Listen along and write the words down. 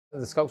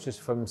The sculpture's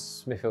from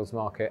Smithfield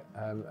Market,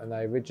 and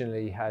they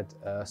originally had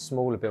a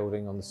smaller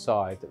building on the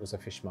side that was a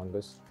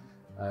fishmonger's,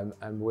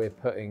 and we're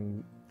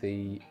putting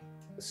the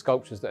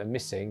sculptures that are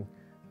missing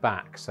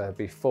back, so there'll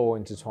be 4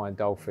 intertwined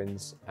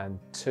dolphins and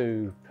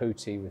 2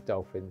 putti with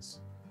dolphins,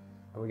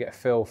 and we get a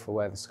feel for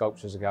where the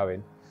sculptures are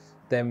going.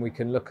 Then we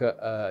can look at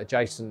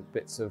adjacent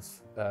bits of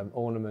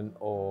ornament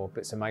or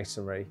bits of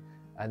masonry,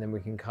 and then we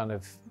can kind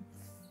of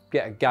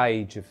get a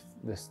gauge of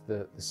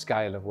the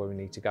scale of where we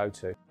need to go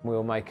to.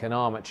 We'll make an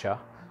armature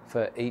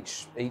for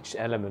each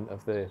element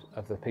of the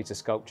piece of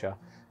sculpture,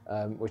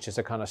 which is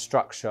a kind of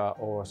structure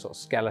or a sort of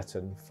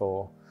skeleton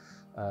for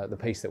the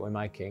piece that we're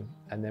making,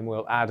 and then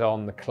we'll add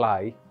on the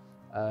clay,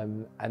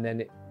 and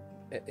then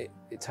it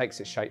takes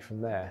its shape from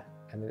there.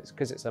 And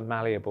because it's a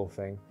malleable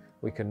thing,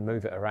 we can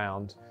move it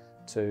around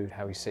to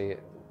how we see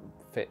it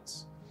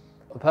fits.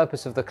 The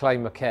purpose of the clay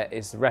maquette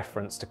is the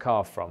reference to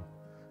carve from.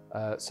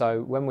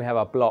 So when we have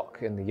our block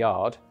in the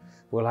yard,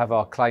 we'll have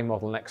our clay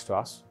model next to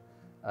us,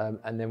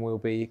 and then we'll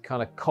be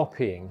kind of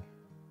copying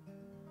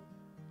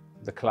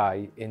the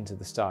clay into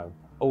the stone.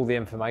 All the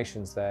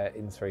information's there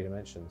in 3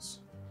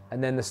 dimensions.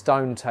 And then the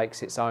stone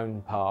takes its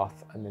own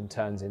path and then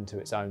turns into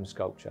its own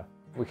sculpture.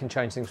 We can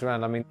change things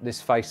around. I mean,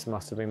 this face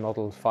must have been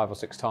modelled 5 or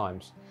 6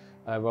 times.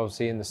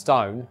 Obviously in the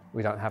stone,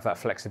 we don't have that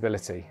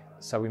flexibility.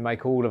 So we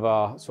make all of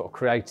our sort of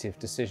creative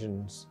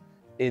decisions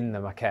in the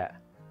maquette,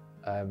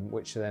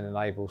 which then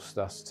enables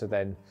us to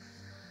then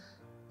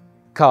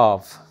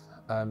carve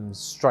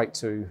straight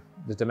to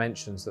the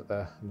dimensions that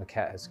the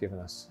maquette has given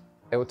us.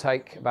 It will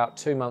take about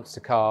 2 months to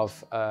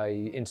carve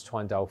a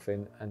intertwined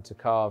dolphin, and to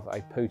carve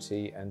a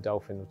putti and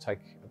dolphin will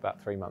take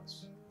about 3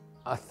 months.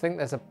 I think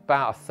there's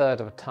about 1/3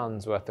 of a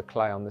tonne's worth of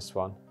clay on this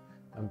one,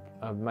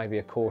 and maybe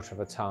 1/4 of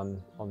a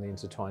tonne on the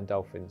intertwined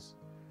dolphins.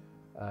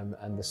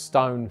 And the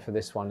stone for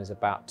this one is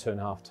about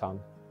 2.5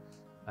 tonne,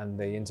 and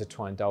the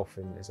intertwined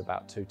dolphin is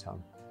about 2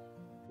 tonne.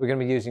 We're going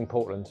to be using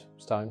Portland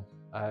stone,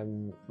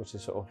 which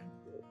is sort of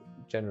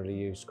generally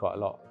used quite a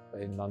lot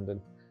in London.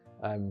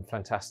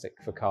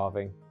 Fantastic for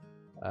carving.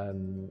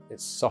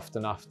 It's soft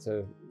enough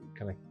to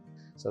kind of,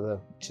 so the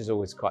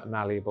chisel is quite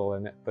malleable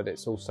in it, but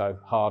it's also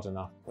hard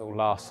enough. It will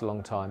last a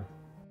long time.